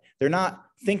that they're not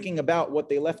thinking about what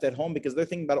they left at home because they're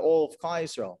thinking about all of Klal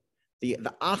Yisrael, the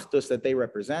Achdus that they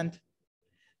represent.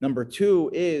 Number two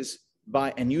is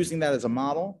by, and using that as a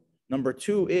model. Number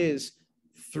two is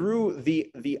through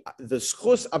the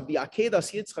schus of the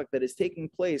Akedas Yitzchak that is taking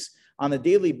place on a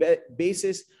daily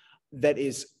basis, that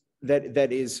is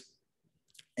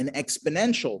an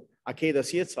exponential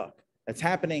Akedas Yitzchak that's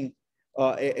happening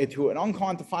to an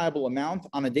unquantifiable amount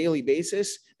on a daily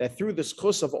basis, that through the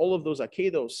schus of all of those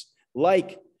Akedos,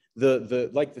 like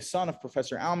the son of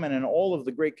Professor Alman and all of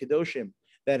the great Kedoshim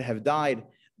that have died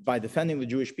by defending the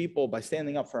Jewish people, by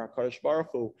standing up for HaKadosh Baruch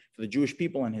Hu, for the Jewish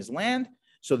people and his land.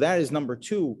 So that is number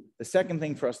two, the second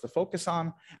thing for us to focus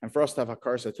on and for us to have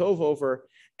Hakar Satov over.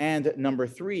 And number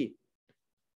three,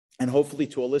 and hopefully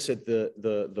to elicit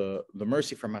the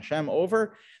mercy from Hashem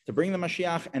over, to bring the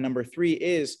Mashiach. And number three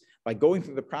is by going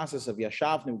through the process of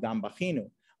Yashavnu Gam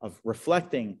Bachinu, of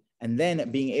reflecting and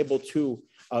then being able to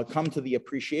come to the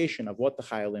appreciation of what the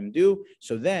Chayalim do.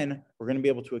 So then we're going to be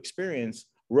able to experience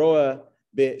Roa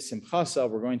B'Simchasa.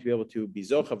 We're going to be able to be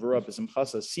Zocha V'Roa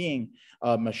B'Simchasa, seeing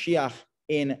Mashiach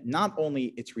in not only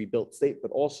its rebuilt state,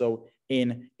 but also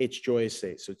in its joyous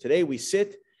state. So today we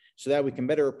sit so that we can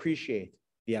better appreciate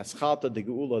the Aschata, the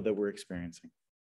Geula that we're experiencing.